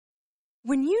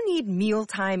When you need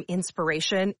mealtime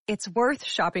inspiration, it's worth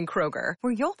shopping Kroger,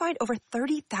 where you'll find over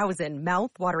 30,000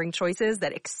 mouth-watering choices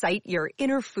that excite your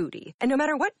inner foodie. And no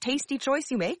matter what tasty choice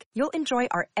you make, you'll enjoy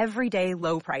our everyday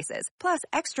low prices, plus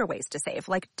extra ways to save,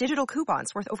 like digital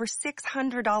coupons worth over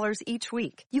 $600 each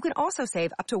week. You can also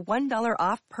save up to $1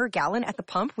 off per gallon at the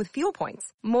pump with fuel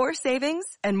points. More savings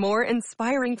and more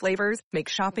inspiring flavors make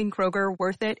shopping Kroger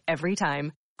worth it every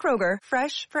time. Kroger,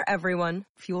 fresh for everyone.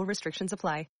 Fuel restrictions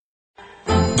apply.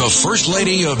 The First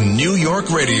Lady of New York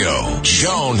Radio,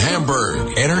 Joan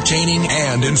Hamburg. Entertaining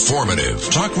and informative.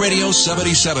 Talk Radio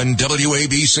 77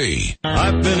 WABC.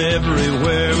 I've been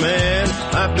everywhere, man.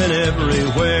 I've been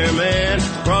everywhere, man.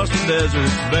 Across the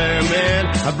deserts bare, man.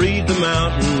 I breathe the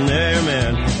mountain air,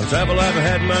 man. Of travel I've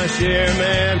had my share,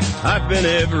 man. I've been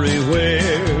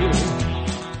everywhere.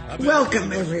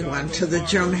 Welcome, everyone, to the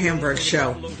Joan Hamburg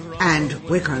Show. And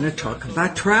we're going to talk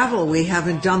about travel. We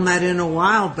haven't done that in a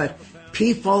while, but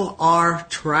people are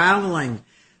traveling.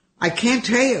 I can't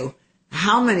tell you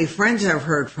how many friends I've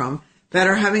heard from that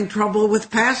are having trouble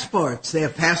with passports. Their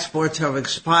passports have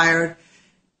expired.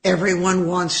 Everyone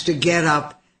wants to get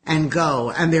up and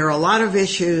go. And there are a lot of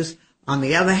issues. On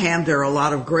the other hand, there are a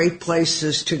lot of great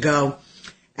places to go.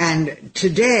 And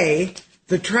today,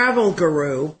 the travel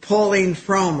guru, Pauline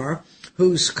Frommer,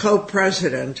 who's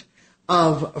co-president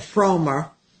of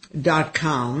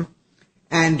Frommer.com,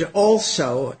 and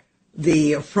also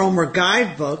the Frommer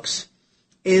Guidebooks,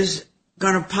 is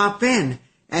going to pop in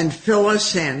and fill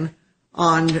us in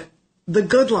on the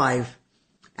good life.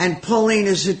 And Pauline,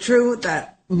 is it true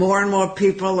that more and more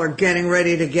people are getting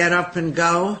ready to get up and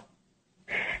go?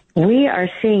 We are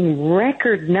seeing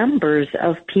record numbers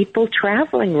of people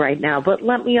traveling right now. But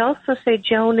let me also say,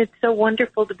 Joan, it's so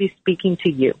wonderful to be speaking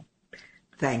to you.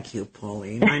 Thank you,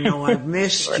 Pauline. I know I've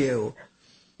missed you.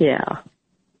 Yeah.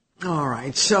 All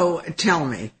right. So tell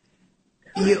me,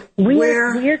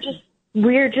 we're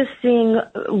just seeing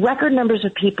record numbers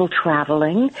of people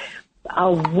traveling.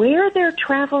 Where they're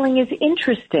traveling is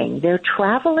interesting. They're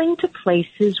traveling to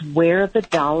places where the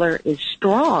dollar is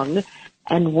strong.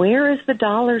 And where is the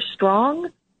dollar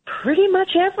strong? Pretty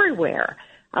much everywhere.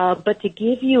 But to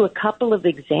give you a couple of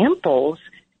examples,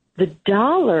 the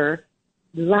dollar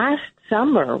last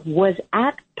summer was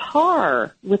at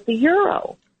par with the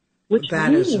euro, which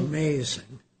that is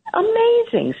amazing.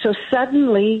 Amazing. So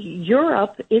suddenly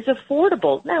Europe is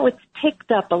affordable. Now it's ticked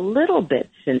up a little bit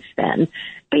since then,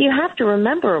 but you have to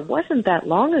remember it wasn't that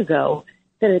long ago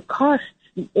that it cost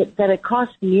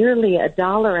nearly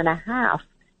 $1.50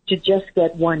 to just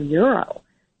get €1.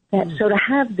 So to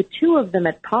have the two of them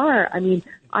at par, I mean,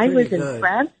 I was in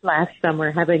France last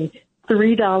summer having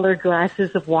 $3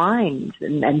 glasses of wines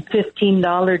and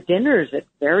 $15 dinners at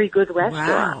very good restaurants.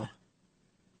 Wow.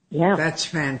 Yeah. That's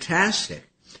fantastic.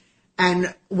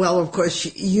 And, well, of course,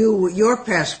 your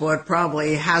passport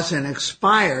probably hasn't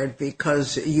expired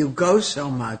because you go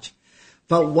so much.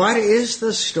 But what is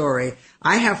the story?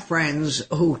 I have friends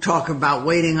who talk about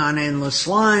waiting on endless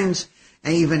lines,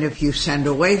 and even if you send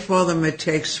away for them, it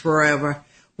takes forever.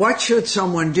 What should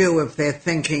someone do if they're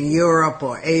thinking Europe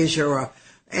or Asia or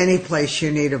any place you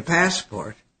need a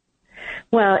passport?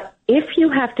 Well, if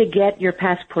you have to get your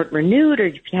passport renewed or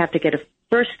if you have to get a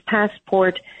first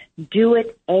passport, do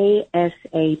it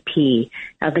ASAP.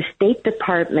 Now, the State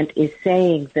Department is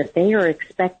saying that they are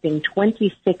expecting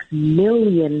 26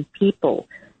 million people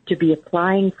to be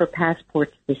applying for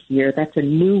passports this year. That's a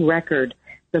new record.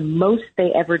 The most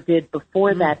they ever did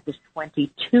before that was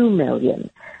 22 million.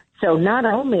 So not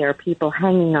only are people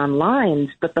hanging on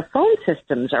lines, but the phone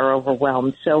systems are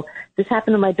overwhelmed. So this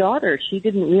happened to my daughter. She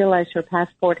didn't realize her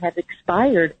passport had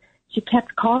expired. She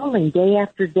kept calling day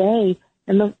after day,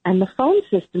 and the phone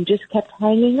system just kept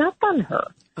hanging up on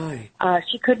her.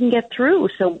 She couldn't get through.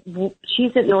 So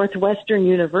she's at Northwestern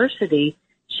University.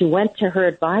 She went to her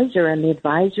advisor, and the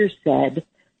advisor said,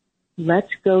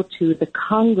 let's go to the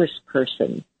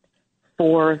congressperson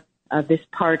for this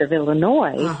part of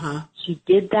Illinois. Uh-huh. She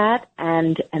did that,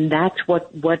 and that's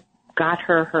what got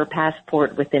her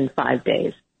passport within 5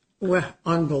 days. Well,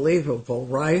 unbelievable,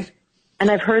 right? And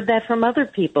I've heard that from other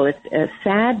people. It's a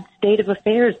sad state of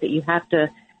affairs that you have to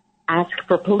ask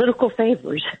for political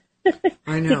favors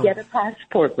I know. to get a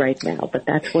passport right now, but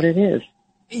that's what it is.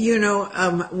 You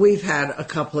know, we've had a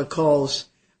couple of calls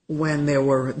when there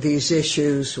were these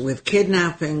issues with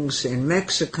kidnappings in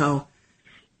Mexico.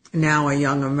 Now a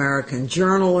young American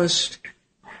journalist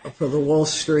for the Wall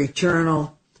Street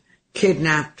Journal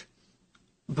kidnapped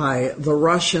by the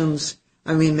Russians.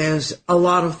 I mean, there's a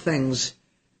lot of things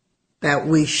that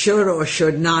we should or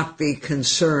should not be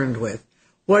concerned with.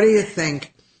 What do you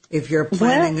think if you're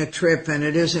planning a trip and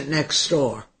it isn't next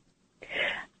door?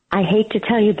 I hate to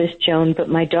tell you this, Joan, but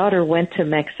my daughter went to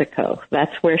Mexico.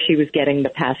 That's where she was getting the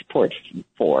passport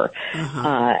for.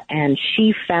 And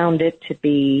she found it to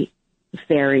be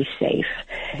very safe.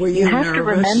 Were you have nervous? to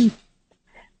remember,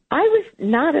 I was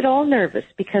not at all nervous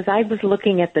because I was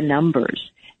looking at the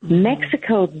numbers.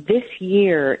 Mexico this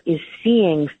year is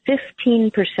seeing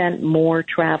 15% more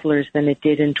travelers than it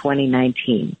did in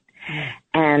 2019.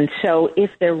 And so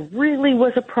if there really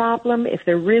was a problem, if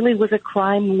there really was a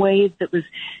crime wave that was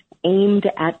aimed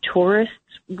at tourists,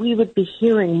 we would be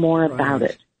hearing more about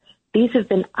it. These have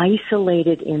been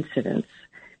isolated incidents.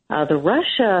 The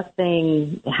Russia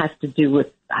thing has to do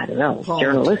with, I don't know,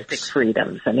 journalistic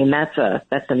freedoms. I mean, that's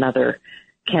another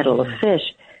kettle of fish.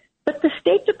 But the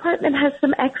State Department has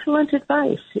some excellent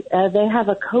advice. They have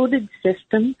a coded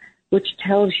system which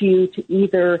tells you to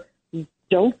either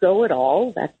don't go at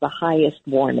all, that's the highest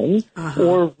warning,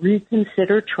 or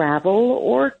reconsider travel,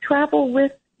 or travel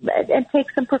with and take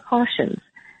some precautions.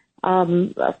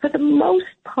 For the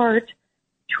most part,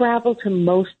 travel to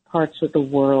most parts of the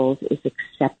world is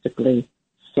acceptably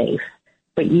safe.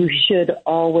 But you should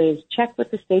always check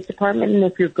with the State Department, and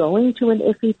if you're going to an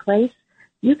iffy place,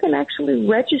 you can actually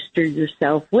register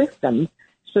yourself with them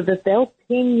so that they'll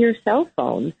ping your cell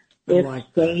phone if,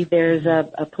 say, there's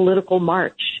a political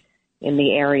march in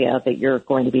the area that you're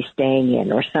going to be staying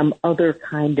in or some other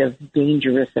kind of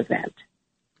dangerous event.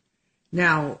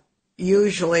 Now,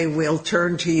 usually we'll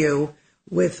turn to you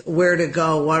with where to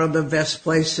go, what are the best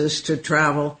places to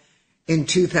travel in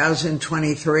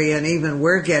 2023, and even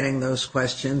we're getting those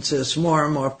questions as more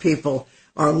and more people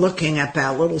are looking at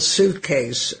that little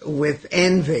suitcase with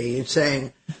envy,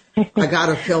 saying, I got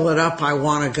to fill it up, I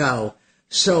want to go.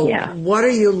 So what are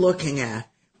you looking at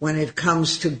when it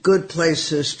comes to good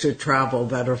places to travel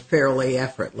that are fairly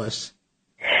effortless?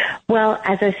 Well,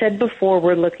 as I said before,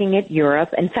 we're looking at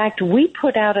Europe. In fact, we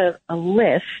put out a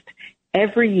list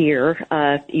every year.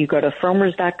 You go to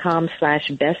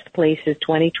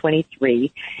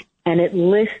fromers.com/bestplaces2023, and it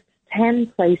lists 10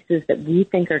 places that we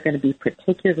think are going to be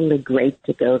particularly great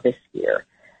to go this year.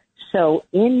 So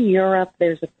in Europe,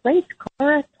 there's a place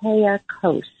called Maratea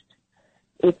Coast.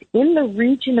 It's in the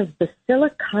region of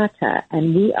Basilicata,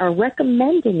 and we are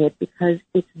recommending it because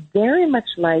it's very much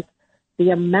like the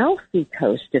Amalfi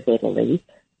Coast of Italy,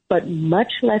 but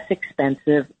much less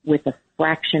expensive with a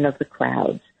fraction of the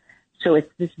crowds. So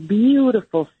it's this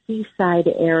beautiful seaside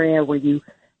area where you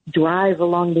drive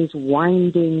along these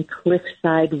winding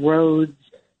cliffside roads.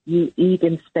 You eat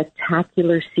in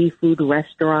spectacular seafood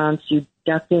restaurants. You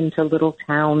duck into little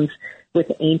towns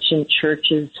with ancient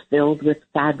churches filled with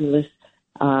fabulous,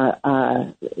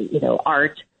 art.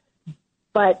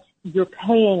 But you're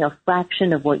paying a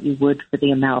fraction of what you would for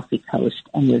the Amalfi Coast,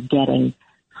 and you're getting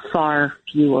far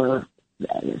fewer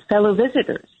fellow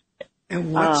visitors.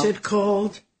 And what's it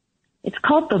called? It's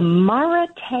called the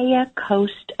Maratea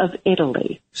Coast of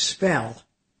Italy. Spell.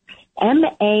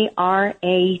 Maratea.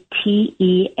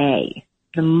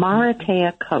 The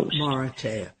Maratea Coast.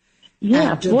 Maratea.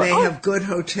 Yeah. And do they have good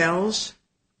hotels?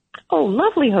 Oh,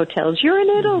 lovely hotels. You're in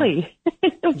Italy.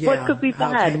 What could be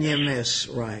bad? How can you miss?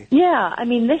 Right. Yeah. I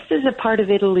mean, this is a part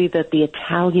of Italy that the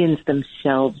Italians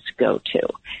themselves go to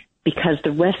because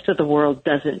the rest of the world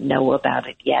doesn't know about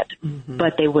it yet,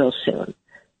 but they will soon.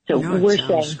 So we're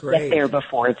saying get there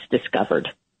before it's discovered.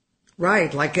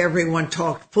 Right, like everyone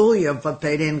talked Puglia, but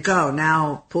they didn't go.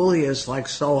 Now Puglia is like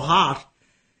so hot.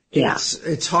 Yeah.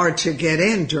 It's hard to get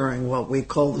in during what we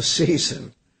call the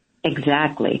season.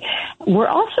 Exactly. We're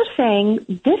also saying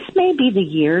this may be the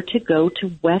year to go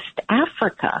to West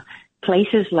Africa.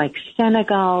 Places like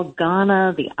Senegal,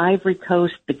 Ghana, the Ivory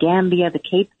Coast, the Gambia, the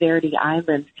Cape Verde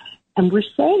Islands. And we're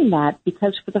saying that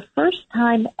because for the first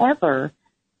time ever,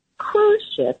 cruise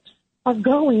ships are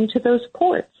going to those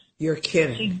ports. You're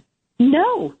kidding.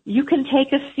 No, you can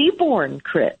take a seaborne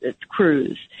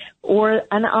cruise or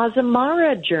an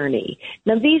Azamara journey.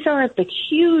 Now, these aren't the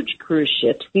huge cruise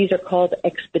ships. These are called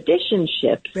expedition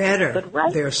ships. Better.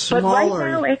 They're smaller. But right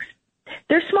now,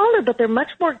 they're smaller, but they're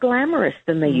much more glamorous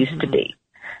than they used to be.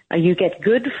 You get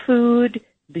good food,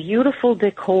 beautiful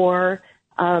decor,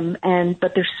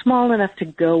 but they're small enough to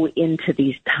go into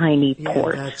these tiny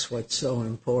ports. Yeah, that's what's so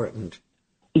important.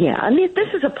 Yeah, I mean, this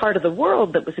is a part of the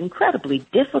world that was incredibly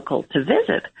difficult to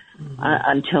visit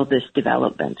until this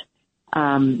development.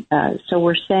 So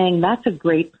we're saying that's a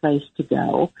great place to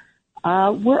go.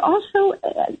 We're also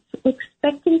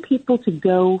expecting people to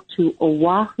go to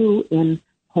Oahu in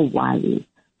Hawaii.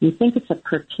 We think it's a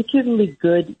particularly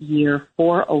good year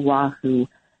for Oahu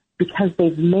because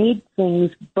they've made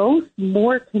things both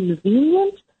more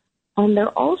convenient and they're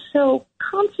also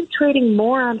concentrating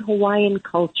more on Hawaiian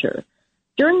culture.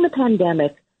 During the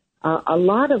pandemic, a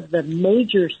lot of the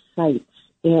major sites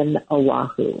in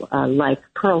Oahu, like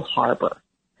Pearl Harbor,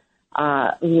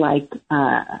 like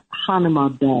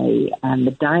Hanama Bay and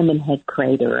the Diamond Head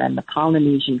Crater and the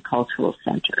Polynesian Cultural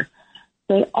Center,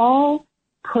 they all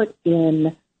put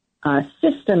in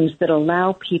systems that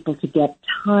allow people to get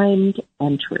timed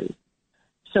entry.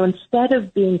 So instead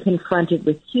of being confronted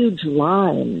with huge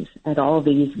lines at all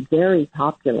these very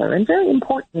popular and very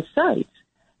important sites,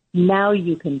 now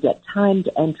you can get timed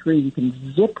entry, you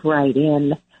can zip right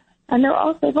in, and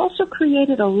they've also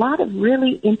created a lot of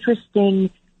really interesting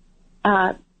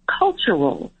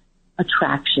cultural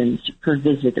attractions for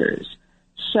visitors.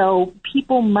 So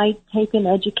people might take an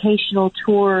educational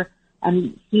tour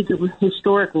and see the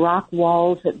historic rock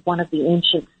walls at one of the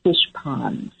ancient fish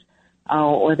ponds,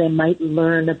 or they might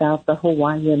learn about the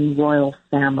Hawaiian royal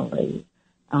family,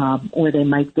 or they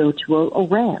might go to a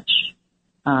ranch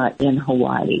in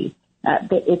Hawaii.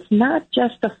 It's not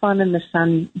just a fun in the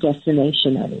sun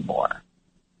destination anymore.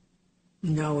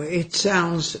 No,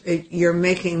 you're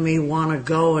making me want to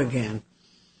go again.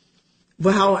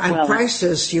 Well, and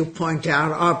prices, you point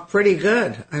out, are pretty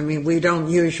good. I mean, we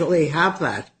don't usually have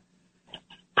that.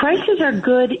 Prices are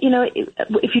good,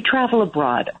 if you travel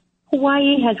abroad.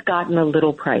 Hawaii has gotten a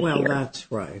little pricier. Well,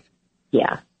 that's right.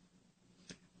 Yeah.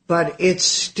 But it's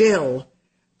still,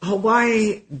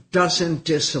 Hawaii doesn't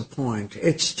disappoint.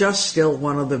 It's just still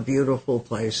one of the beautiful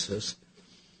places.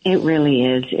 It really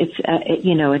is. It's,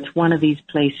 it's one of these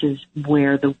places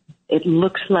where it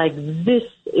looks like this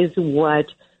is what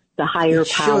the higher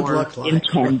power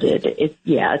intended. Right?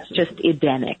 It's just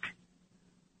Edenic.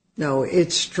 No,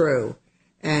 it's true.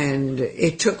 And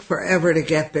it took forever to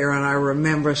get there, and I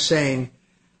remember saying,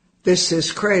 this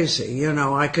is crazy.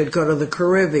 I could go to the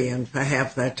Caribbean for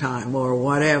half that time or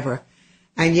whatever.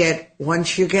 And yet,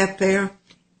 once you get there,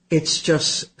 it's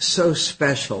just so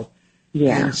special.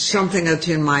 Yeah. And something that's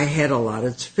in my head a lot.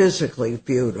 It's physically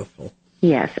beautiful.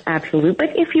 Yes, absolutely.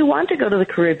 But if you want to go to the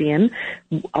Caribbean,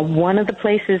 one of the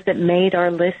places that made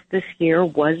our list this year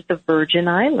was the Virgin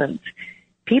Islands.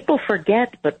 People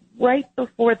forget, but right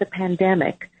before the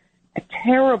pandemic, a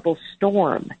terrible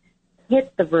storm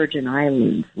hit the Virgin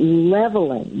Islands,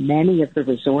 leveling many of the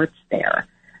resorts there.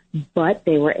 But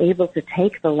they were able to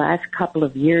take the last couple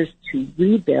of years to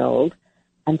rebuild,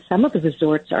 and some of the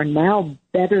resorts are now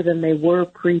better than they were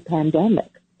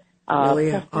pre-pandemic.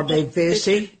 Really? Are they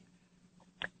busy?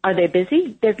 Are they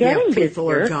busy? They're getting busier. People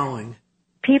are going.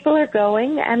 People are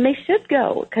going, and they should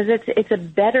go, because it's a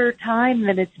better time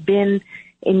than it's been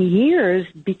in years,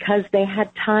 because they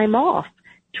had time off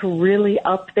to really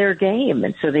up their game.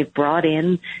 And so they've brought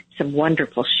in some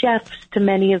wonderful chefs to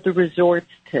many of the resorts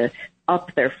to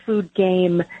up their food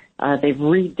game. They've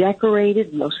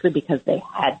redecorated, mostly because they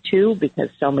had to, because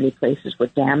so many places were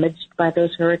damaged by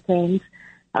those hurricanes.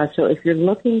 So if you're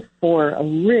looking for a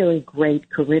really great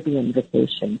Caribbean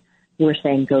vacation, we're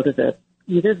saying go to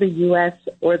either the U.S.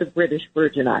 or the British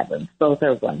Virgin Islands. Both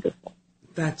are wonderful.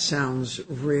 That sounds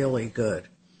really good.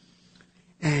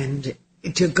 And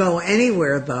to go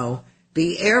anywhere, though,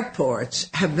 the airports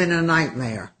have been a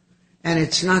nightmare. And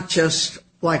it's not just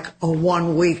like a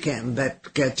one weekend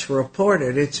that gets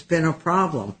reported. It's been a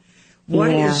problem.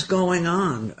 What is going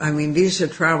on? I mean, these are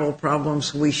travel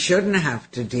problems we shouldn't have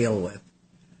to deal with.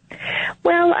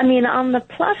 Well, I mean, on the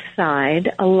plus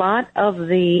side, a lot of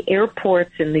the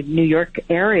airports in the New York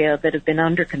area that have been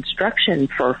under construction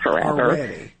for forever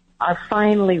are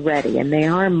finally ready, and they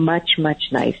are much,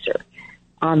 much nicer.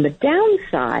 On the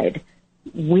downside,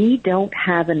 we don't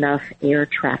have enough air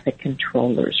traffic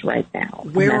controllers right now.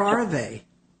 Where are they?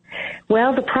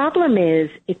 Well, the problem is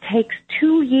it takes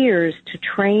 2 years to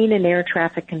train an air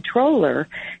traffic controller,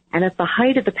 and at the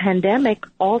height of the pandemic,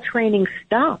 all training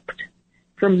stopped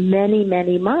for many,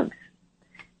 many months.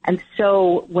 And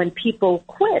so when people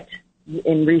quit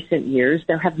in recent years,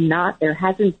 there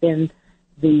hasn't been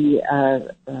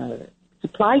the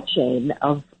supply chain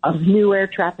of new air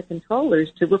traffic controllers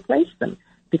to replace them,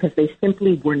 because they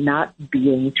simply were not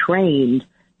being trained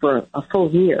for a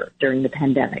full year during the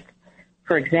pandemic.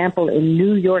 For example, in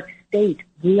New York State,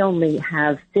 we only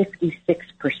have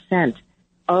 56%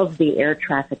 of the air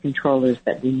traffic controllers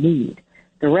that we need.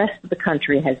 The rest of the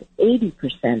country has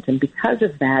 80%, and because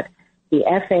of that, the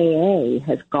FAA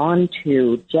has gone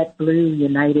to JetBlue,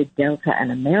 United, Delta,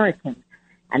 and American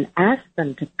and asked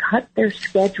them to cut their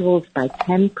schedules by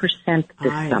 10%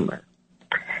 this summer.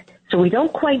 So we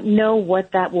don't quite know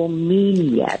what that will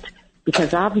mean yet,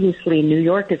 because obviously New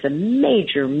York is a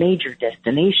major, major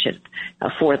destination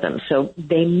for them. So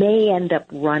they may end up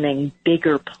running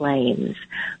bigger planes,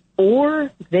 or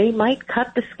they might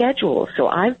cut the schedule. So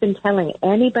I've been telling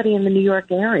anybody in the New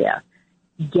York area,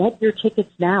 get your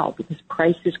tickets now because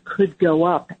prices could go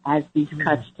up as these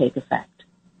cuts take effect.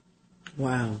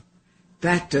 Wow.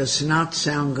 That does not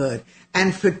sound good.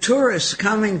 And for tourists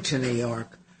coming to New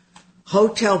York,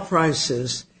 hotel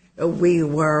prices, we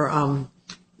were,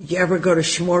 you ever go to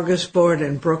Smorgasbord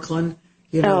in Brooklyn?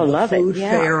 You know, the food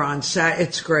fair on Saturday.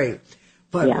 It's great.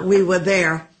 But we were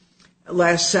there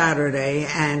last Saturday,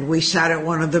 and we sat at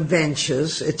one of the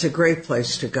benches. It's a great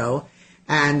place to go.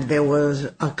 And there was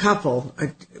a couple, a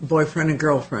boyfriend and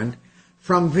girlfriend,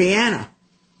 from Vienna.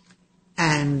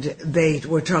 And they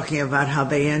were talking about how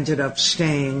they ended up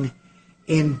staying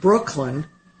in Brooklyn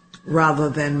rather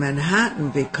than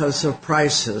Manhattan because of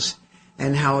prices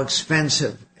and how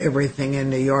expensive everything in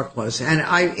New York was. And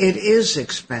it is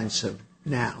expensive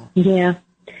now. Yeah.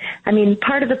 I mean,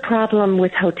 part of the problem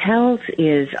with hotels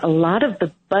is a lot of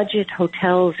the budget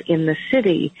hotels in the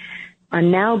city are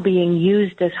now being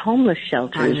used as homeless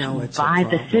shelters by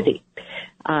the city.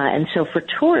 And so for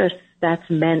tourists, that's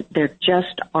meant there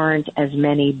just aren't as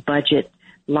many budget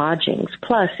lodgings.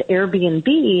 Plus,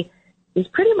 Airbnb is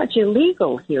pretty much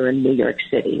illegal here in New York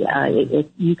City.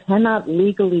 You cannot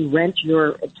legally rent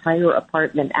your entire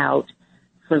apartment out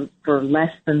for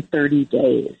less than 30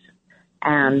 days.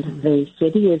 And the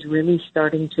city is really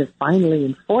starting to finally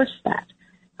enforce that.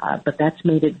 But that's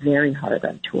made it very hard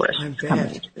on tourists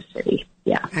coming into the city.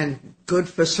 Yeah. And good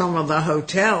for some of the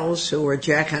hotels who are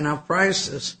jacking up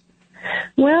prices.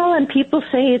 Well, and people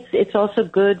say it's also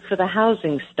good for the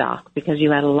housing stock because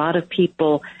you had a lot of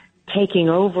people taking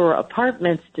over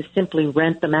apartments to simply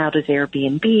rent them out as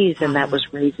Airbnbs, and that was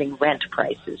raising rent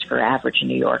prices for average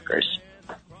New Yorkers.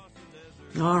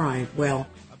 All right. Well,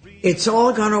 it's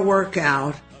all going to work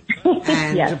out.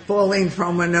 And Pauline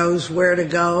Froma knows where to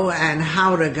go and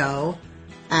how to go.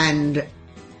 And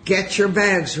get your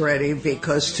bags ready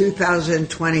because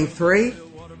 2023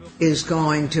 is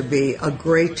going to be a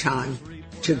great time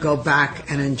to go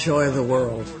back and enjoy the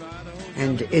world.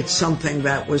 And it's something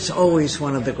that was always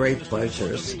one of the great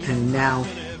pleasures. And now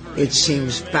it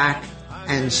seems back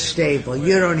and stable.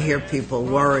 You don't hear people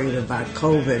worried about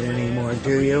COVID anymore,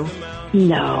 do you?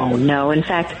 No. In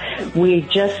fact, we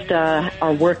just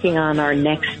are working on our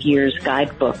next year's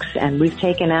guidebooks, and we've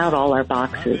taken out all our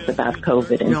boxes about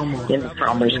COVID in the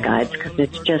Fromer's guides because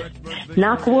it's just,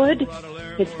 knock wood,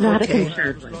 it's not a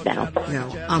concern right now.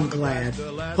 No, I'm glad.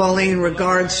 Pauline,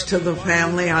 regards to the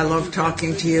family. I love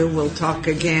talking to you. We'll talk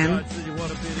again.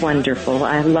 Wonderful.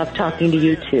 I love talking to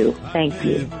you, too. Thank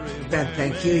you.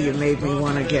 Thank you. You made me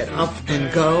want to get up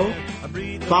and go.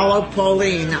 Follow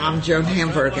Pauline. I'm Joan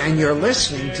Hamburg, and you're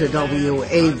listening to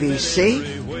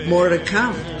WABC. More to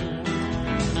come.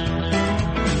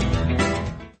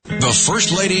 The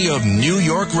First Lady of New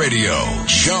York Radio,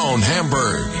 Joan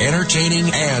Hamburg. Entertaining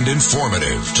and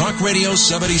informative. Talk Radio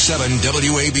 77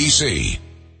 WABC.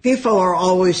 People are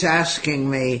always asking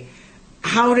me,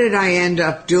 how did I end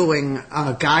up doing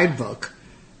a guidebook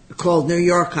called New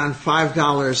York on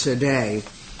 $5 a day?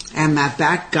 And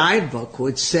that guidebook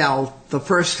would sell the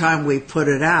first time we put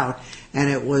it out. And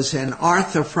it was an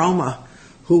Arthur Froma,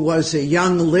 who was a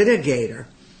young litigator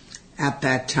at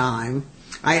that time.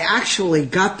 I actually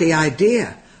got the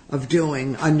idea of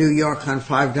doing a New York on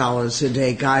 $5 a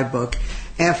day guidebook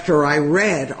after I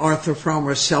read Arthur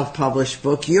Fromer's self-published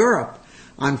book, Europe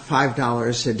on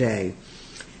 $5 a day.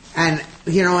 And,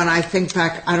 and I think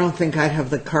back, I don't think I'd have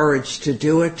the courage to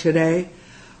do it today,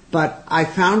 but I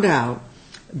found out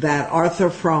that Arthur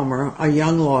Fromer, a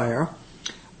young lawyer,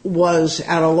 was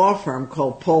at a law firm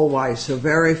called Paul Weiss, a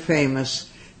very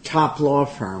famous top law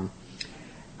firm.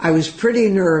 I was pretty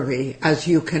nervy, as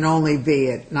you can only be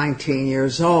at 19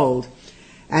 years old.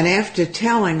 And after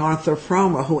telling Arthur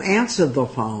Fromer, who answered the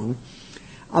phone,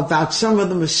 about some of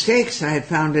the mistakes I had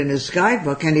found in his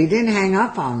guidebook, and he didn't hang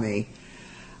up on me,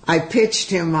 I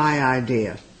pitched him my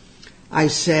idea. I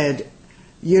said,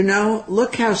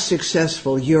 look how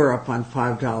successful Europe on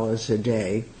 $5 a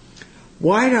day.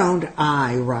 Why don't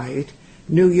I write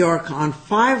New York on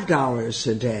 $5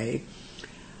 a day?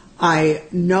 I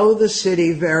know the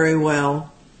city very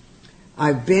well.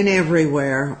 I've been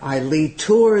everywhere. I lead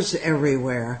tours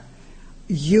everywhere.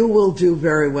 You will do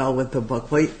very well with the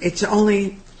book. Well, it's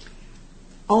only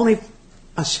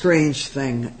a strange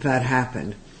thing that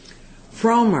happened.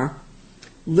 Fromer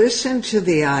listened to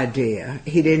the idea.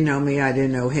 He didn't know me. I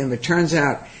didn't know him. It turns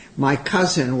out my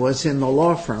cousin was in the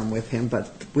law firm with him,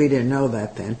 but we didn't know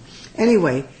that then.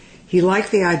 Anyway, he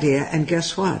liked the idea, and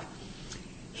guess what?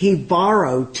 He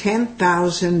borrowed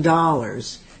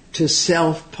 $10,000 to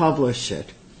self-publish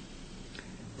it.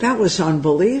 That was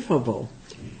unbelievable.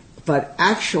 But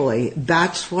actually,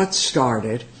 that's what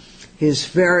started his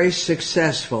very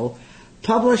successful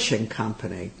publishing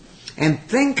company. And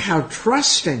think how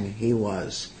trusting he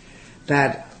was,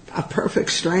 that a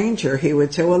perfect stranger, he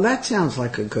would say, well, that sounds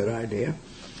like a good idea.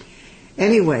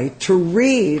 Anyway, to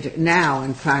read now,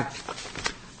 in fact,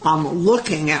 I'm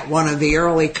looking at one of the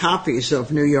early copies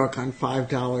of New York on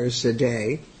 $5 a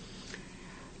day.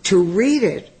 To read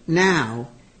it now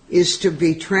is to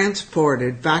be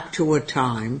transported back to a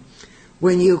time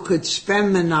when you could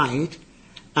spend the night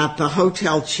at the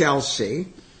Hotel Chelsea.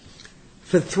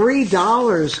 For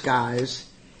 $3, guys,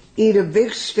 eat a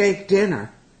big steak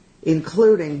dinner,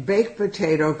 including baked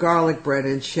potato, garlic bread,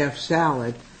 and chef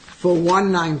salad for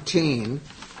 $1.19.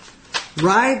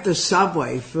 Ride the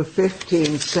subway for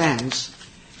 15 cents,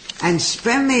 and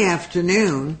spend the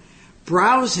afternoon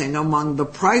browsing among the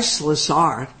priceless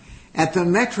art at the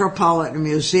Metropolitan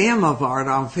Museum of Art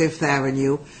on Fifth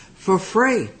Avenue for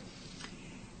free.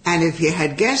 And if you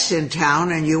had guests in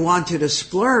town and you wanted to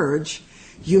splurge,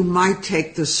 you might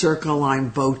take the Circle Line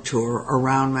boat tour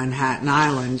around Manhattan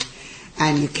Island.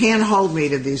 And you can't hold me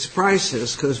to these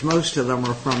prices because most of them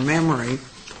are from memory.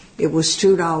 It was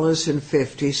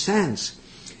 $2.50.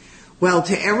 Well,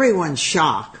 to everyone's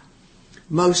shock,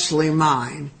 mostly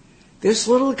mine, this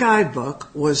little guidebook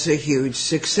was a huge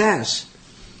success.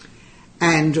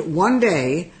 And one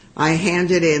day, I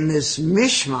handed in this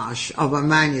mishmash of a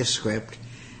manuscript,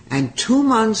 and 2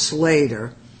 months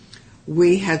later,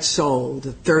 we had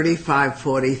sold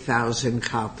 40,000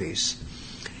 copies.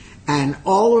 And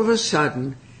all of a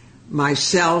sudden,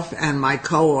 myself and my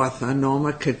co-author,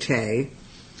 Norma Katay,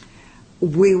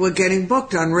 we were getting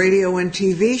booked on radio and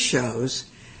TV shows,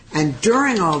 and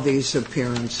during all these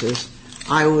appearances,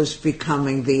 I was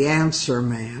becoming the answer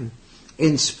man,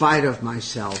 in spite of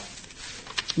myself.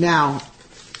 Now,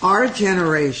 our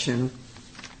generation,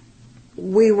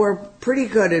 we were pretty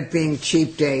good at being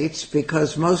cheap dates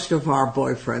because most of our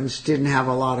boyfriends didn't have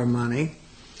a lot of money.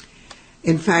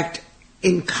 In fact,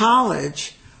 in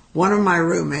college, one of my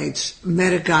roommates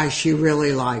met a guy she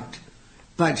really liked,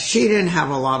 but she didn't have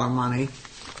a lot of money,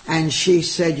 and she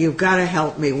said, you've got to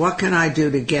help me. What can I do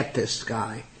to get this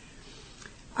guy?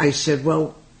 I said,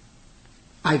 well,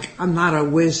 I'm not a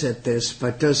whiz at this,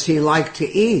 but does he like to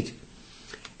eat?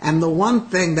 And the one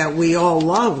thing that we all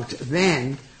loved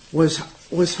then was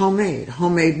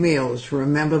homemade meals.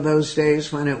 Remember those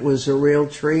days when it was a real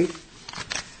treat?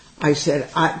 I said,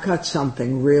 I've got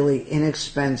something really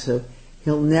inexpensive.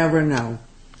 He'll never know.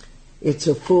 It's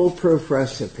a foolproof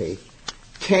recipe.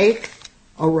 Take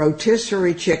a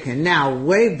rotisserie chicken. Now,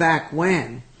 way back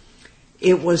when,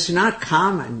 it was not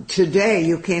common. Today,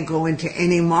 you can't go into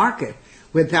any market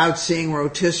without seeing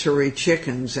rotisserie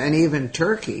chickens and even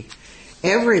turkey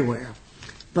everywhere.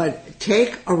 But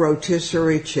take a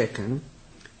rotisserie chicken,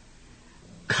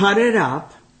 cut it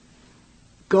up,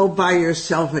 go buy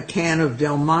yourself a can of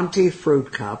Del Monte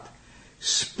Fruit Cup,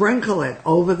 sprinkle it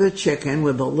over the chicken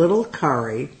with a little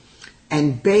curry,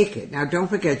 and bake it. Now, don't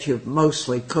forget you've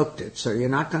mostly cooked it, so you're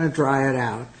not going to dry it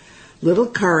out. Little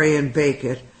curry and bake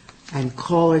it, and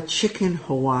call it Chicken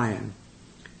Hawaiian.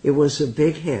 It was a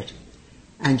big hit,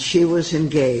 and she was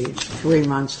engaged 3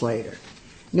 months later.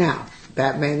 Now,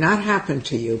 that may not happen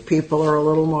to you. People are a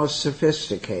little more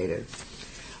sophisticated.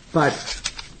 But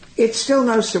it's still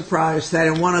no surprise that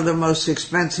in one of the most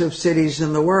expensive cities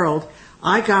in the world,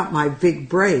 I got my big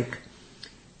break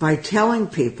by telling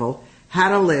people how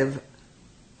to live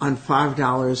on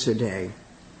 $5 a day.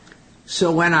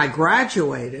 So when I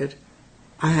graduated,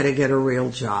 I had to get a real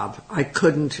job. I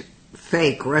couldn't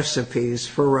fake recipes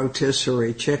for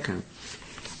rotisserie chicken.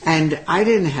 And I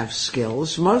didn't have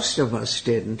skills. Most of us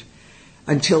didn't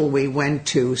until we went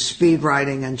to speed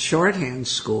writing and shorthand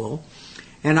school.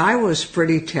 And I was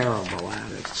pretty terrible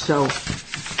at it. So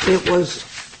it was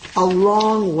a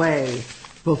long way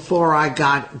before I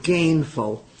got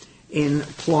gainful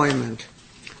employment.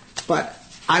 But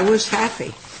I was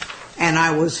happy. And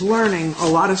I was learning a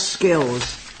lot of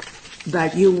skills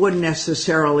that you wouldn't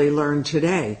necessarily learn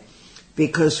today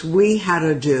because we had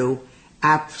to do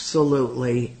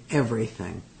absolutely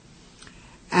everything.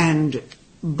 And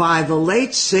by the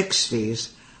late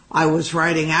 60s, I was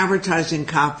writing advertising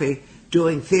copy,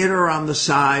 doing theater on the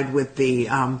side with the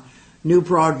New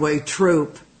Broadway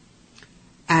troupe.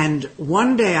 And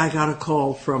one day I got a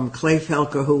call from Clay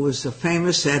Felker, who was the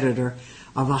famous editor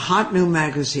of a hot new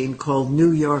magazine called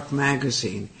New York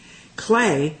Magazine.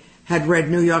 Clay had read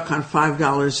New York on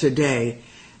 $5 a day,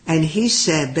 and he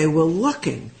said they were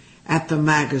looking at the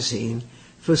magazine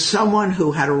for someone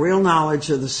who had a real knowledge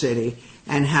of the city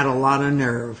and had a lot of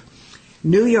nerve.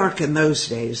 New York in those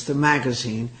days, the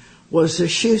magazine, was a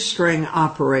shoestring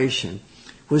operation,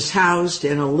 was housed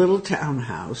in a little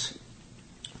townhouse,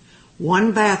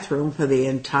 one bathroom for the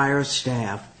entire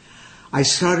staff. I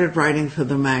started writing for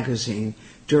the magazine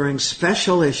during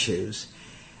special issues,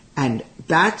 and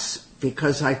that's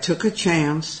because I took a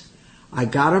chance, I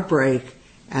got a break,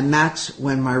 and that's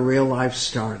when my real life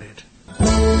started.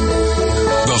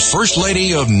 The First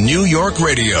Lady of New York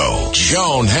Radio,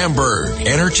 Joan Hamburg,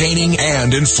 entertaining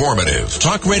and informative.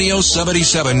 Talk Radio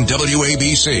 77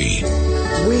 WABC.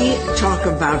 We talk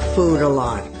about food a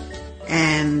lot,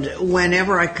 and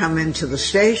whenever I come into the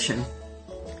station,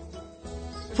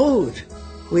 food.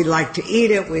 We like to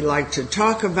eat it, we like to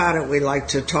talk about it, we like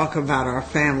to talk about our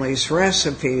family's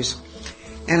recipes.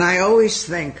 And I always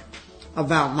think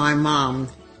about my mom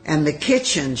and the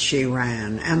kitchen she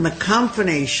ran and the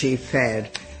company she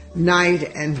fed night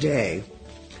and day.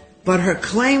 But her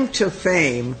claim to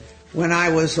fame when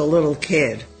I was a little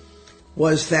kid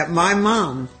was that my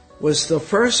mom was the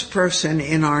first person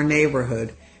in our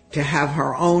neighborhood to have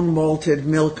her own malted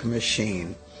milk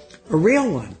machine, a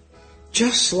real one,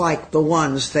 just like the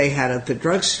ones they had at the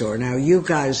drugstore. Now, you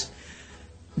guys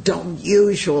don't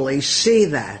usually see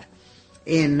that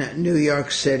in New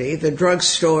York City. The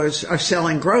drugstores are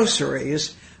selling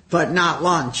groceries, but not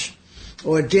lunch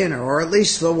or dinner, or at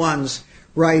least the ones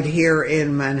right here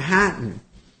in Manhattan.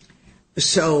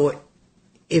 So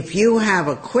if you have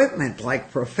equipment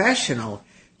like professional,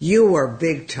 you are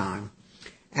big time.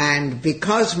 And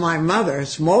because my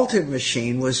mother's malted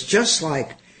machine was just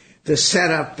like the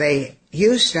setup they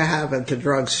used to have at the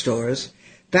drugstores,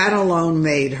 that alone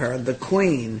made her the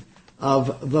queen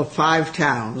of the 5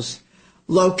 towns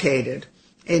located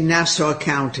in Nassau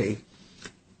County.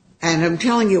 And I'm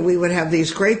telling you, we would have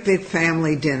these great big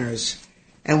family dinners,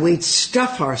 and we'd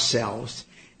stuff ourselves,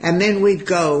 and then we'd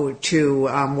go to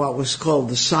what was called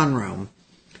the sunroom,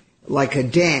 like a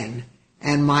den,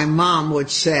 and my mom would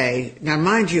say, now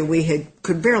mind you,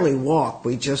 could barely walk,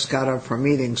 we just got up from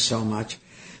eating so much.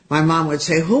 My mom would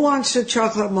say, who wants a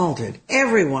chocolate malted?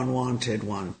 Everyone wanted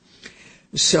one.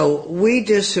 So we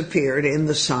disappeared in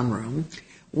the sunroom,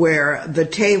 where the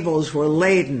tables were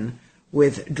laden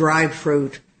with dried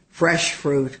fruit, fresh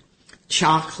fruit,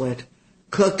 chocolate,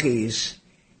 cookies,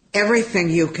 everything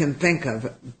you can think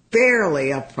of,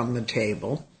 barely up from the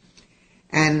table.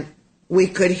 And we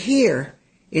could hear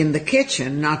in the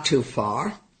kitchen, not too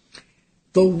far,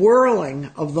 the whirling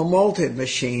of the malted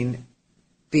machine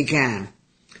began.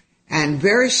 And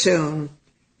very soon,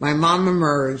 my mom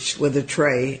emerged with a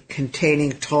tray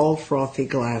containing tall, frothy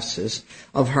glasses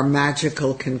of her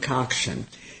magical concoction,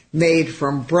 made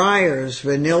from Breyer's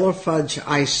vanilla fudge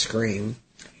ice cream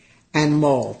and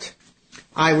malt.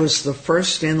 I was the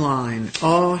first in line.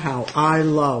 Oh, how I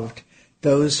loved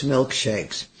those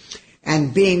milkshakes.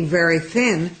 And being very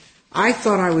thin, I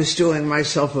thought I was doing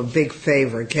myself a big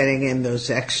favor getting in those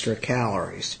extra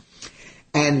calories.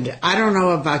 And I don't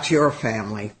know about your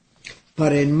family,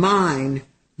 but in mine,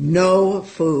 no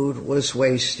food was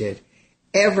wasted.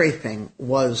 Everything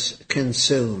was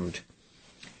consumed.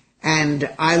 And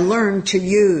I learned to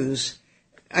use,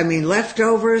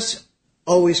 leftovers,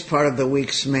 always part of the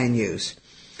week's menus.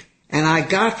 And I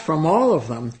got from all of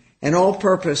them an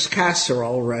all-purpose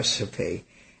casserole recipe.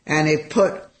 And it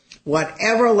put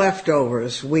whatever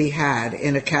leftovers we had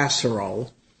in a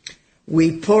casserole.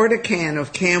 We poured a can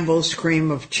of Campbell's cream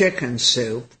of chicken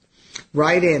soup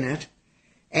right in it,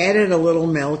 added a little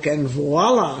milk, and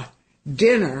voila,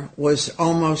 dinner was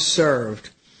almost served.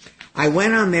 I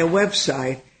went on their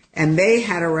website, and they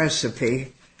had a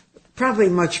recipe, probably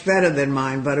much better than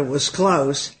mine, but it was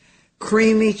close,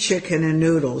 creamy chicken and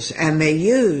noodles, and they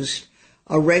used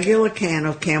a regular can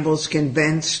of Campbell's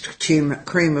condensed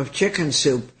cream of chicken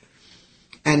soup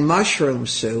and mushroom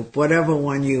soup, whatever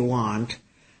one you want,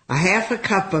 a half a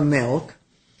cup of milk,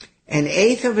 an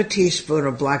eighth of a teaspoon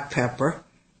of black pepper,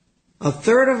 a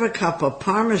third of a cup of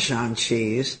Parmesan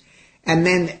cheese, and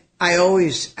then I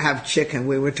always have chicken.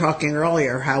 We were talking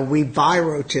earlier how we buy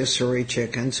rotisserie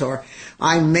chickens, or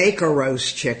I make a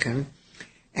roast chicken,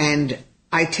 and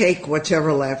I take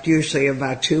whatever left, usually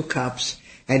about 2 cups,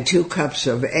 and 2 cups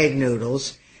of egg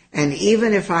noodles, and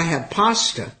even if I have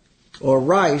pasta or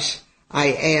rice,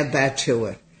 I add that to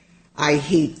it. I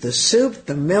heat the soup,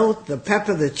 the milk, the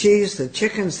pepper, the cheese, the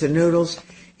chickens, the noodles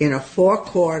in a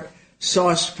 4-quart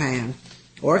saucepan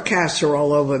or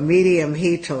casserole over medium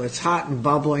heat till it's hot and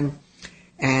bubbling,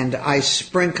 and I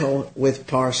sprinkle with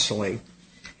parsley.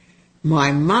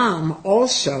 My mom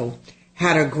also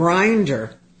had a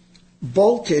grinder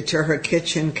bolted to her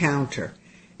kitchen counter,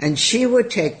 and she would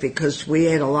take, because we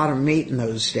ate a lot of meat in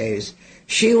those days,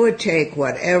 she would take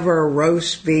whatever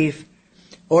roast beef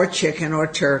or chicken or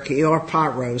turkey or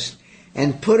pot roast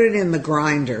and put it in the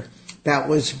grinder that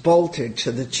was bolted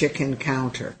to the chicken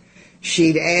counter.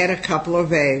 She'd add a couple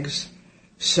of eggs,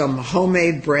 some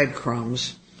homemade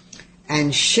breadcrumbs,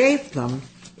 and shape them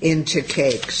into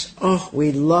cakes. Oh,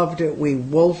 we loved it. We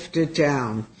wolfed it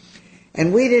down.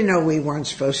 And we didn't know we weren't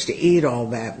supposed to eat all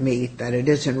that meat, that it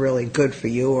isn't really good for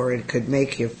you or it could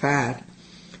make you fat.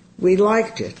 We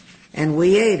liked it, and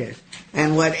we ate it.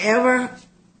 And whatever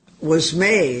was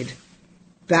made,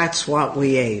 that's what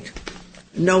we ate.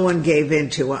 No one gave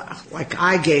into, like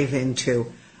I gave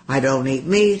into, I don't eat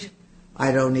meat,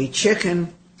 I don't eat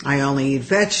chicken, I only eat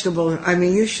vegetables. I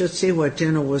mean, you should see what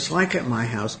dinner was like at my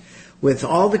house, with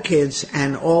all the kids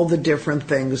and all the different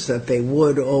things that they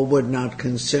would or would not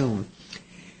consume.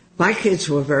 My kids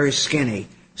were very skinny,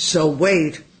 so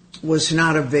weight was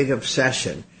not a big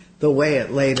obsession, the way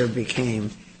it later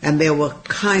became. And there were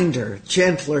kinder,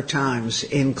 gentler times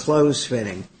in clothes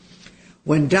fitting.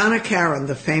 When Donna Karan,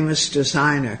 the famous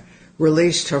designer,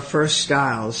 released her first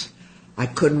styles, I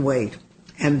couldn't wait.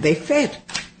 And they fit.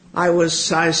 I was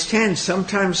size 10,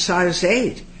 sometimes size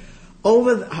 8.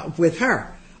 With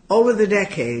her. Over the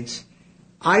decades,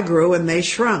 I grew and they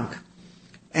shrunk.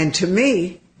 And to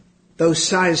me, those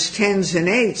size 10s and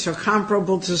 8s are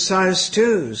comparable to size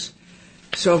 2s.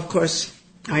 So, of course,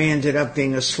 I ended up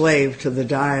being a slave to the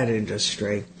diet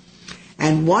industry.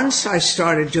 And once I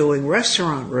started doing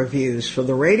restaurant reviews for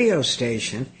the radio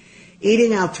station,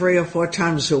 eating out 3 or 4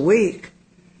 times a week,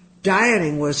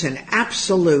 dieting was an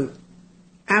absolute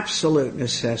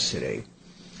necessity.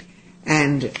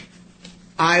 And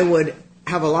I would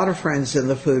have a lot of friends in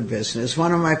the food business.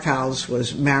 One of my pals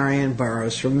was Marion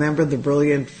Burroughs. Remember the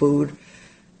brilliant food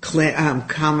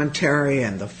commentary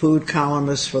and the food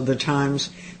columnist for the Times?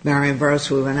 Marion Burroughs,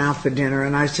 we went out for dinner,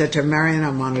 and I said to Marion,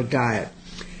 I'm on a diet.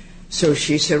 So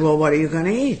she said, well, what are you going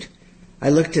to eat? I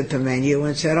looked at the menu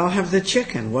and said, I'll have the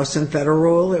chicken. Wasn't that a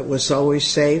rule? It was always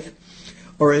safe.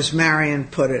 Or as Marion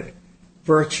put it,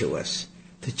 virtuous.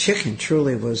 The chicken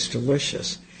truly was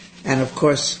delicious. And of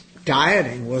course,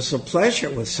 dieting was a pleasure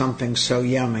with something so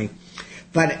yummy.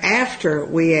 But after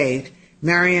we ate,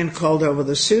 Marion called over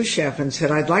the sous chef and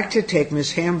said, I'd like to take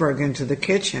Miss Hamburg into the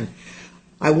kitchen.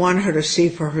 I want her to see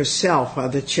for herself how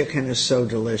the chicken is so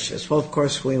delicious. Well, of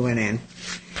course, we went in.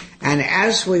 And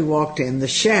as we walked in, the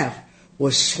chef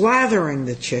was slathering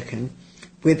the chicken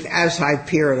with, as I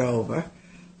peered over,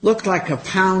 looked like a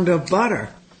pound of butter.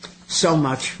 So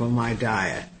much for my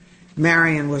diet.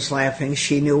 Marion was laughing.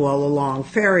 She knew all along.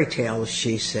 Fairy tales,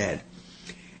 she said.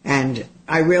 And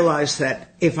I realized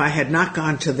that if I had not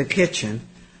gone to the kitchen,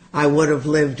 I would have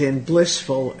lived in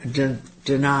blissful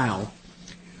denial.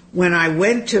 When I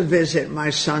went to visit my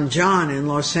son John in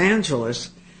Los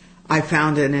Angeles, I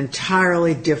found an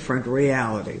entirely different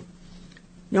reality.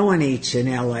 No one eats in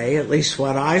L.A., at least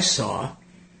what I saw.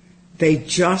 They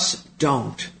just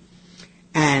don't.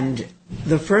 And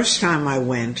the first time I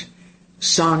went,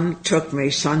 son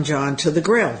John, to the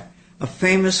Grill, a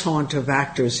famous haunt of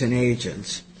actors and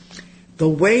agents. The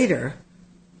waiter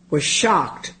was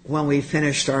shocked when we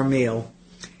finished our meal.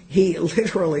 He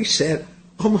literally said,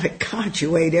 oh my God,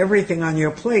 you ate everything on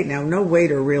your plate. Now, no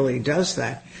waiter really does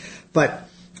that. But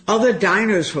other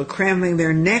diners were cramming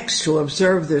their necks to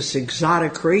observe this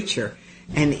exotic creature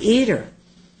and eat her.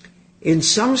 In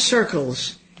some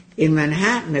circles in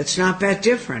Manhattan, it's not that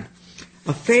different.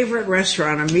 A favorite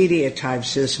restaurant of media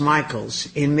types is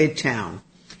Michael's in Midtown.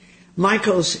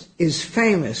 Michael's is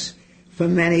famous for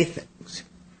many things.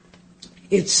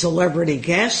 It's celebrity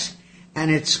guests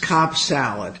and it's Cobb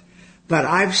salad. But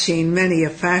I've seen many a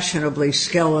fashionably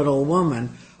skeletal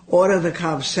woman order the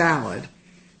Cobb salad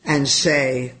and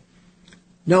say,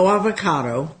 no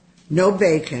avocado, no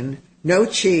bacon, no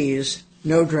cheese,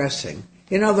 no dressing.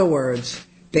 In other words,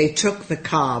 they took the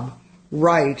Cobb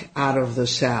right out of the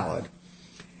salad.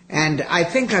 And I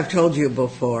think I've told you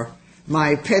before,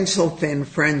 my pencil-thin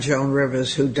friend Joan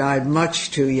Rivers, who died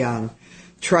much too young,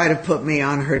 tried to put me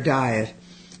on her diet.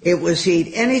 It was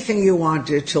eat anything you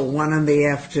wanted till 1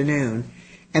 p.m,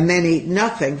 and then eat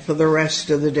nothing for the rest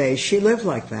of the day. She lived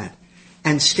like that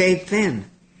and stayed thin.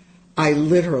 I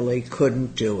literally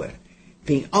couldn't do it.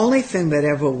 The only thing that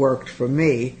ever worked for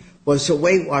me was a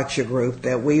Weight Watcher group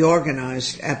that we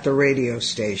organized at the radio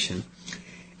station.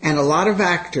 And a lot of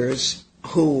actors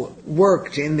who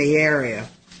worked in the area,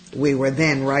 we were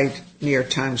then right near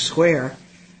Times Square,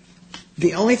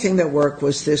 the only thing that worked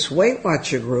was this Weight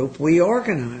Watcher group we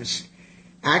organized.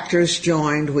 Actors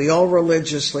joined. We all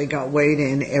religiously got weighed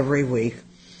in every week.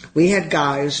 We had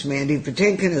guys, Mandy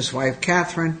Patinkin, his wife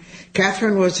Catherine.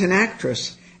 Catherine was an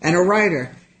actress and a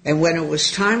writer, and when it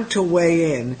was time to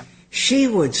weigh in, she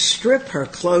would strip her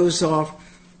clothes off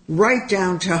right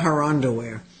down to her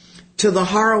underwear, to the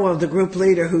horror of the group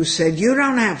leader who said, you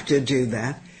don't have to do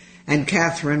that. And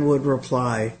Catherine would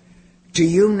reply, "Do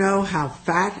you know how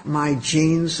fat my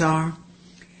jeans are?"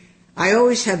 I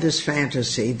always had this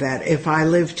fantasy that if I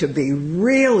lived to be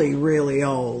really, really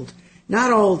old,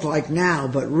 not old like now,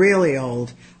 but really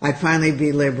old, I'd finally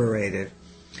be liberated.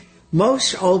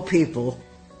 Most old people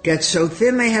get so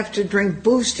thin they have to drink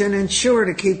Boost and Ensure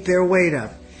to keep their weight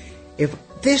up. If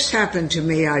this happened to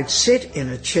me, I'd sit in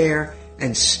a chair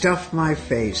and stuff my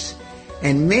face.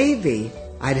 And maybe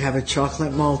I'd have a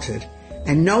chocolate malted.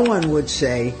 And no one would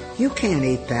say, "You can't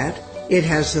eat that. It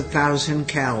has 1,000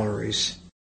 calories."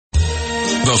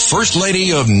 The First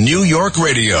Lady of New York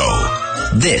Radio.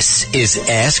 This is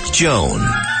Ask Joan.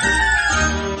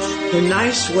 The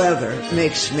nice weather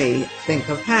makes me think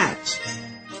of hats.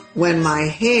 When my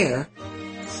hair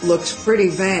looks pretty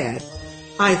bad,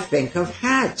 I think of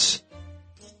hats.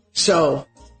 So,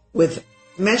 with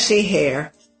messy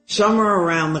hair, summer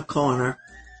around the corner,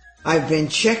 I've been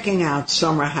checking out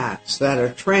summer hats that are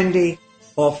trendy,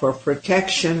 offer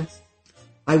protection.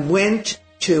 I went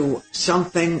to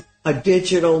a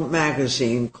digital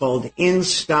magazine called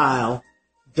InStyle.com.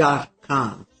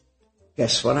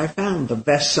 Guess what I found? The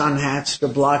best sun hats to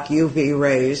block UV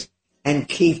rays and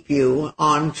keep you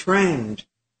on trend.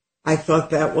 I thought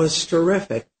that was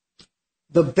terrific.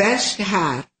 The best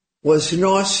hat was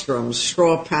Nordstrom's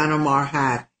straw Panama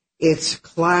hat. It's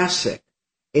classic.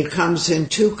 It comes in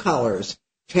 2 colors,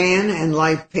 tan and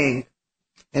light pink,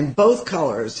 and both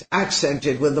colors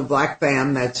accented with a black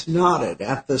band that's knotted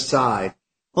at the side.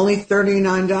 Only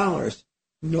 $39.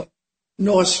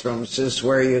 Nordstrom's is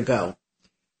where you go.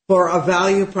 For a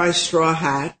value price straw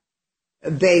hat,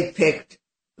 they picked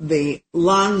the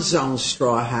Lanzone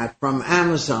straw hat from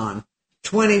Amazon,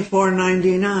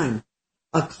 $24.99.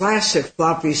 A classic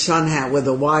floppy sun hat with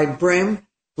a wide brim,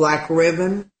 black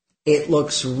ribbon. It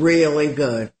looks really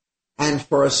good. And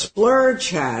for a splurge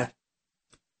hat,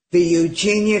 the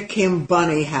Eugenia Kim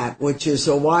bunny hat, which is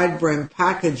a wide brim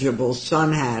packageable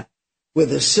sun hat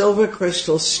with a silver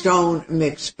crystal stone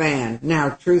mixed band. Now,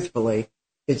 truthfully,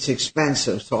 it's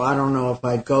expensive, so I don't know if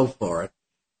I'd go for it.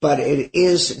 But it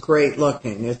is great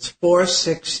looking. It's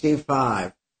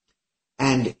 $465.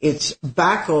 And it's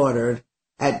back ordered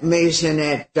at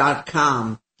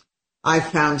Maisonette.com. I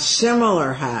found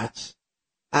similar hats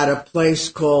at a place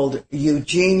called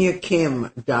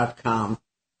EugeniaKim.com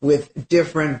with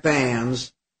different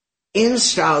bands.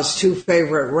 InStyle's 2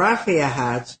 favorite raffia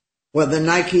hats were the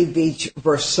Nike Beach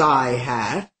Versailles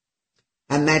hat,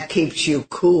 and that keeps you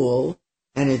cool,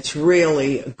 and it's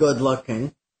really good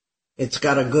looking. It's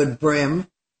got a good brim,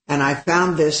 and I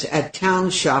found this at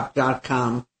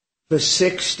Townshop.com for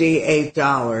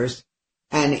 $68.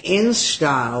 And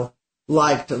InStyle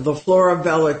liked the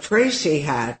Florabella Tracy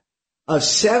hat, a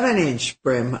 7-inch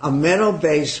brim, a metal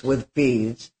base with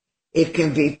beads. It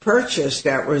can be purchased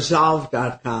at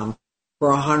Resolve.com for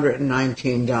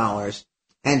 $119.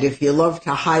 And if you love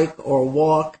to hike or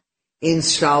walk,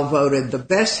 InStyle voted the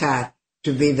best hat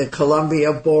to be the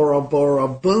Columbia Bora Bora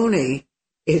Boonie.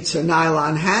 It's a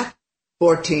nylon hat,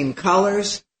 14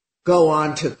 colors. Go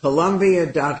on to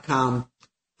Columbia.com,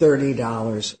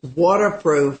 $30.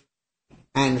 Waterproof.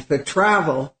 And for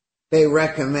travel, they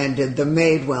recommended the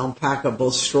Madewell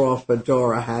packable straw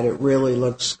fedora hat. It really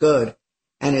looks good.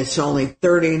 And it's only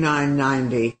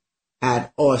 $39.90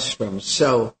 at Ostrom.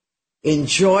 So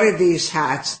enjoy these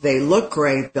hats. They look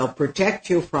great. They'll protect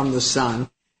you from the sun,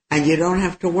 and you don't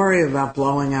have to worry about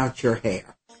blowing out your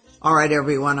hair. All right,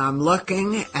 everyone, I'm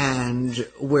looking, and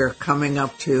we're coming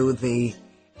up to the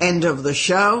end of the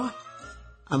show.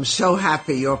 I'm so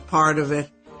happy you're part of it.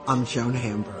 I'm Joan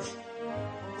Hamburg.